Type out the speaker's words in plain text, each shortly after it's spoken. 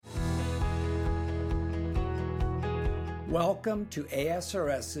Welcome to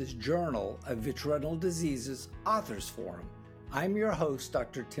ASRS's Journal of Vitreoretinal Diseases Authors Forum. I'm your host,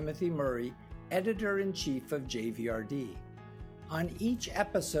 Dr. Timothy Murray, Editor-in-Chief of JVRD. On each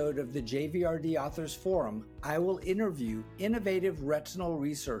episode of the JVRD Authors Forum, I will interview innovative retinal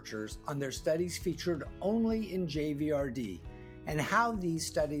researchers on their studies featured only in JVRD and how these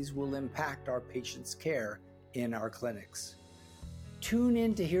studies will impact our patients' care in our clinics. Tune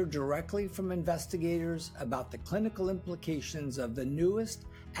in to hear directly from investigators about the clinical implications of the newest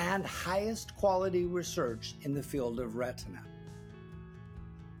and highest quality research in the field of retina.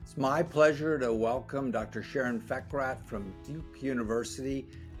 It's my pleasure to welcome Dr. Sharon Feckrath from Duke University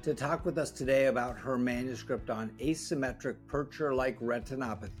to talk with us today about her manuscript on asymmetric Purtscher-Like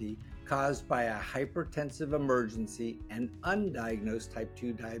retinopathy caused by a hypertensive emergency and undiagnosed type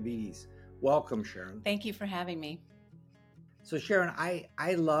 2 diabetes. Welcome, Sharon. Thank you for having me. So Sharon,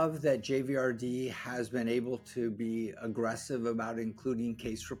 I love that JVRD has been able to be aggressive about including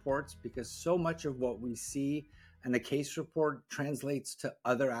case reports because so much of what we see in a case report translates to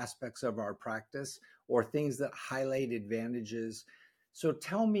other aspects of our practice or things that highlight advantages. So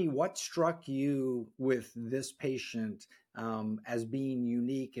tell me what struck you with this patient as being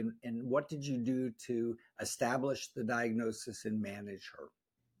unique and what did you do to establish the diagnosis and manage her?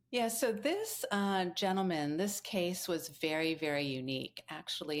 Yeah, so this gentleman, this case was very, very unique,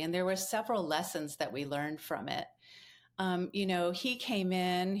 actually. And there were several lessons that we learned from it. He came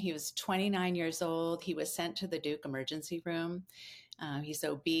in, he was 29 years old. He was sent to the Duke emergency room. He's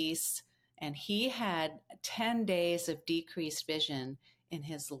obese, and he had 10 days of decreased vision in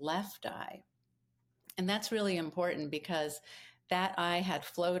his left eye. And that's really important because that eye had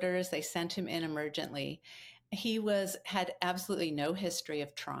floaters. They sent him in emergently. He had absolutely no history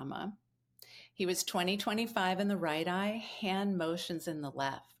of trauma. He was 20/25 in the right eye, hand motions in the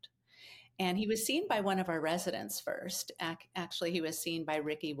left. And he was seen by one of our residents first. Actually, he was seen by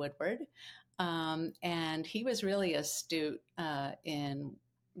Ricky Woodward. And he was really astute in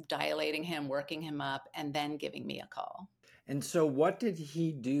dilating him, working him up, and then giving me a call. And so what did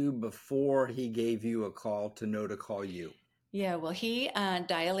he do before he gave you a call to know to call you? Yeah, well, he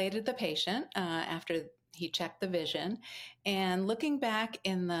dilated the patient after he checked the vision, and looking back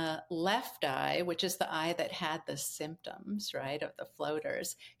in the left eye, which is the eye that had the symptoms, right, of the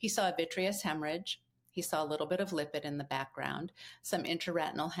floaters, he saw a vitreous hemorrhage. He saw a little bit of lipid in the background, some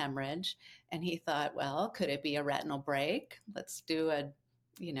intraretinal hemorrhage, and he thought, well, could it be a retinal break? Let's do a,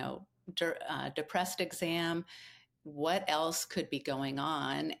 depressed exam. What else could be going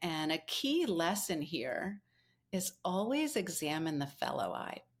on? And a key lesson here is always examine the fellow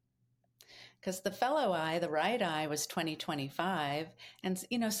eye. Because the fellow eye, the right eye, was 20/25. And,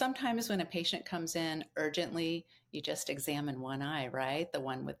 sometimes when a patient comes in urgently, you just examine one eye, right? The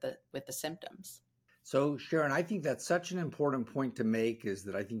one with the symptoms. So Sharon, I think that's such an important point to make is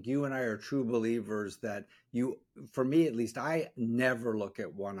that I think you and I are true believers that for me at least, I never look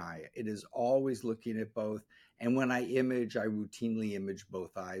at one eye. It is always looking at both. And when I image, I routinely image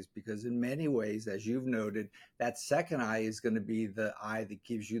both eyes because in many ways, as you've noted, that second eye is going to be the eye that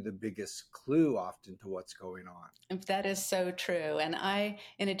gives you the biggest clue often to what's going on. That is so true. And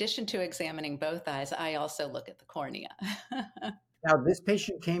in addition to examining both eyes, I also look at the cornea. Now, this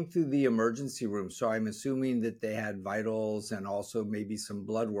patient came through the emergency room, so I'm assuming that they had vitals and also maybe some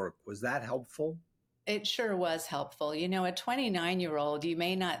blood work. Was that helpful? It sure was helpful. A 29-year-old, you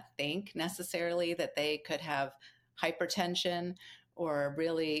may not think necessarily that they could have hypertension or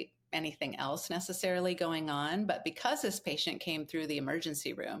really anything else necessarily going on. But because this patient came through the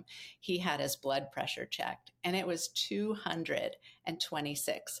emergency room, he had his blood pressure checked, and it was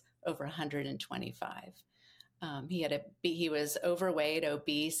 226 over 125. He was overweight,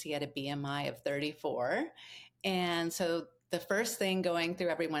 obese. He had a BMI of 34. And so the first thing going through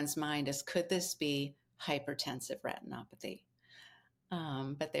everyone's mind is, could this be hypertensive retinopathy?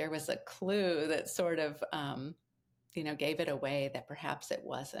 But there was a clue that sort of, gave it away that perhaps it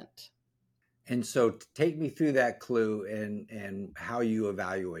wasn't. And so take me through that clue and how you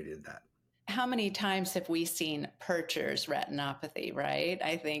evaluated that. How many times have we seen Purtscher's retinopathy, right?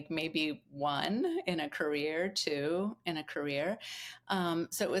 I think maybe one in a career, two in a career.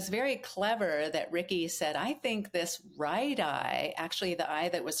 So it was very clever that Ricky said, I think this right eye, actually the eye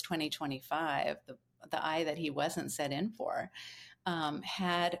that was 20/25, the eye that he wasn't set in for,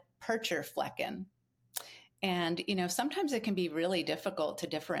 had Purtscher-Flecken. And, sometimes it can be really difficult to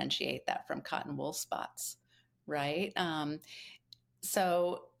differentiate that from cotton wool spots, right?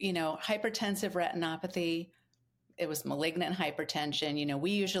 So, hypertensive retinopathy, it was malignant hypertension.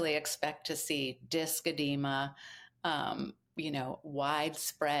 We usually expect to see disc edema,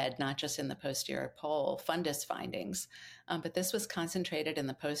 widespread, not just in the posterior pole fundus findings, but this was concentrated in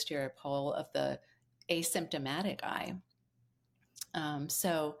the posterior pole of the asymptomatic eye.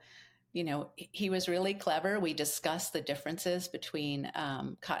 So he was really clever. We discussed the differences between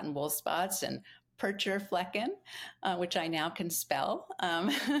cotton wool spots and Purtscher-Flecken, which I now can spell.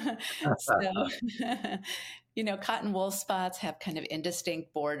 So, cotton wool spots have kind of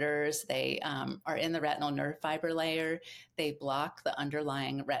indistinct borders. They are in the retinal nerve fiber layer. They block the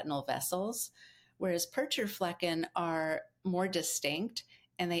underlying retinal vessels, whereas Purtscher-Flecken are more distinct,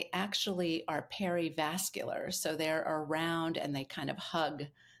 and they actually are perivascular. So they're around and they kind of hug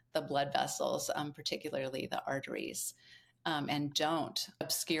the blood vessels, particularly the arteries, and don't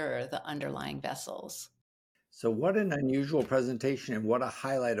obscure the underlying vessels. So what an unusual presentation, and what a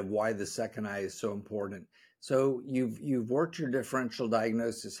highlight of why the second eye is so important. So you've worked your differential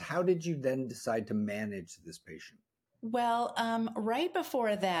diagnosis. How did you then decide to manage this patient? Well, right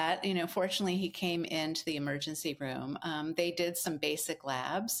before that, fortunately, he came into the emergency room. They did some basic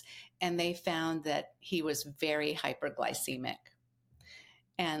labs, and they found that he was very hyperglycemic.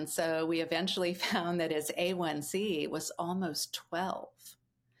 And so we eventually found that his A1C was almost 12.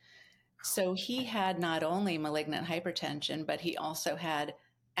 So he had not only malignant hypertension, but he also had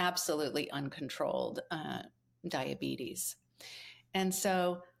absolutely uncontrolled diabetes. And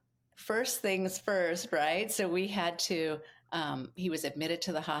so first things first, right? So we had to, he was admitted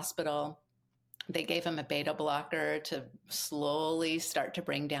to the hospital. They gave him a beta blocker to slowly start to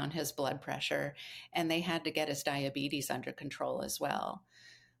bring down his blood pressure, and they had to get his diabetes under control as well.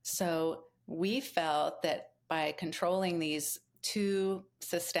 So we felt that by controlling these two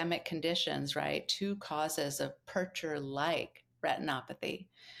systemic conditions, right, two causes of Purtscher-like retinopathy,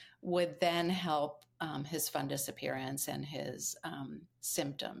 would then help his fundus appearance and his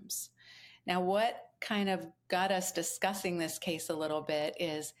symptoms. Now, what kind of got us discussing this case a little bit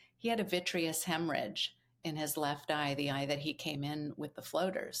is he had a vitreous hemorrhage in his left eye, the eye that he came in with the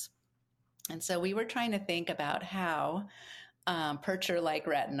floaters. And so we were trying to think about how Purtscher-like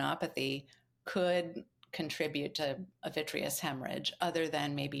retinopathy could contribute to a vitreous hemorrhage other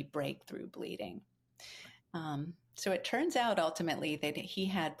than maybe breakthrough bleeding. So it turns out ultimately that he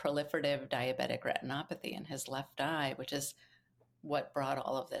had proliferative diabetic retinopathy in his left eye, which is what brought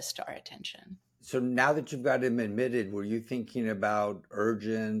all of this to our attention. So now that you've got him admitted, were you thinking about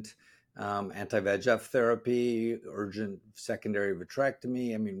urgent anti-VEGF therapy, urgent secondary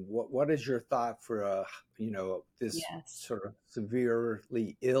vitrectomy? I mean, what is your thought for this sort of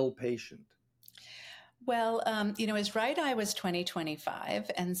severely ill patient? Well, his right eye was 20/25.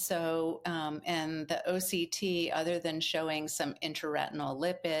 And so, and the OCT, other than showing some intraretinal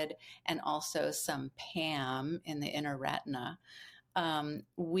lipid and also some PAM in the inner retina,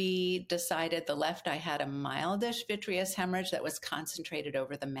 we decided the left eye had a mildish vitreous hemorrhage that was concentrated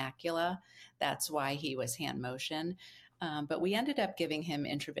over the macula. That's why he was hand motion. But we ended up giving him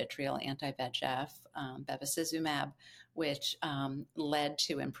intravitreal anti-VEGF, bevacizumab, which led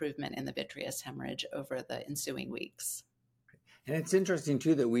to improvement in the vitreous hemorrhage over the ensuing weeks. And it's interesting,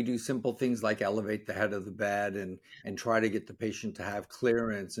 too, that we do simple things like elevate the head of the bed and try to get the patient to have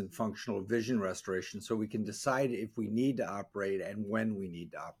clearance and functional vision restoration so we can decide if we need to operate and when we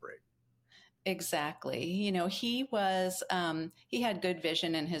need to operate. Exactly. He had good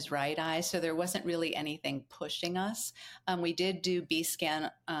vision in his right eye, so there wasn't really anything pushing us. We did do B-scan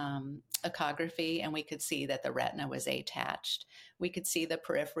echography, and we could see that the retina was attached. We could see the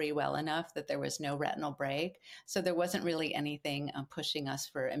periphery well enough that there was no retinal break. So there wasn't really anything pushing us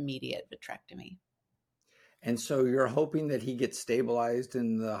for immediate vitrectomy. And so you're hoping that he gets stabilized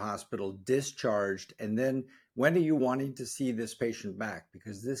in the hospital, discharged, and then when are you wanting to see this patient back?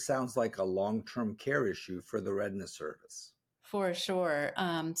 Because this sounds like a long-term care issue for the retina service. For sure.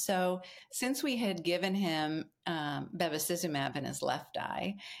 So since we had given him bevacizumab in his left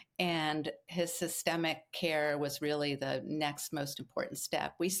eye, and his systemic care was really the next most important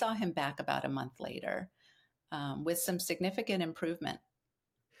step, we saw him back about a month later with some significant improvement.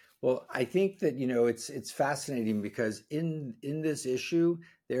 Well, I think that, it's fascinating because in this issue,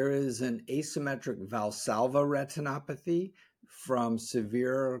 there is an asymmetric Valsalva retinopathy from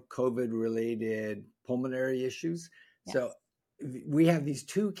severe COVID-related pulmonary issues. Yes. So we have these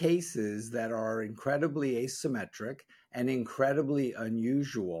two cases that are incredibly asymmetric and incredibly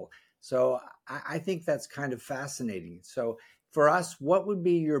unusual. So I think that's kind of fascinating. So for us, what would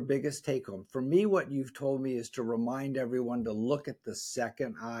be your biggest take home? For me, what you've told me is to remind everyone to look at the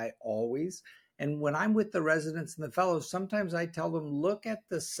second eye always. And when I'm with the residents and the fellows, sometimes I tell them, look at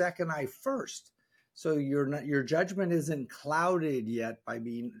the second eye first. So your judgment isn't clouded yet by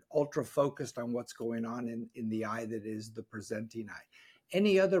being ultra focused on what's going on in the eye that is the presenting eye.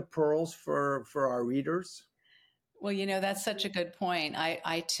 Any other pearls for our readers? Well, that's such a good point.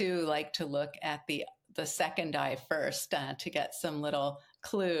 I too like to look at the second eye first to get some little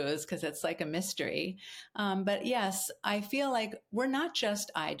clues, because it's like a mystery. But yes, I feel like we're not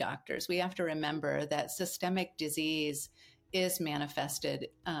just eye doctors. We have to remember that systemic disease is manifested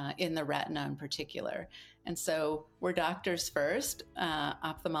in the retina in particular. And so we're doctors first,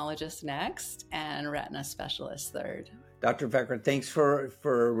 ophthalmologists next, and retina specialists third. Dr. Becker, thanks for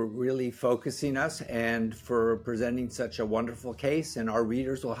really focusing us and for presenting such a wonderful case. And our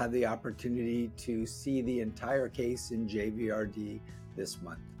readers will have the opportunity to see the entire case in JVRD this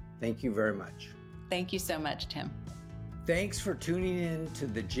month. Thank you very much. Thank you so much, Tim. Thanks for tuning in to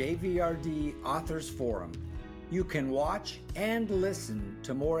the JVRD Authors Forum. You can watch and listen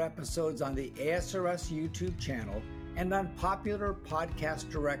to more episodes on the ASRS YouTube channel and on popular podcast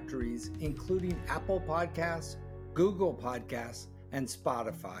directories, including Apple Podcasts, Google Podcasts, and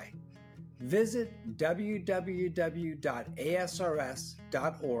Spotify. Visit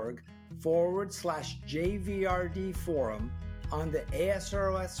www.asrs.org/JVRD forum on the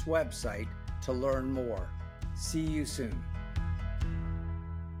ASRS website to learn more. See you soon.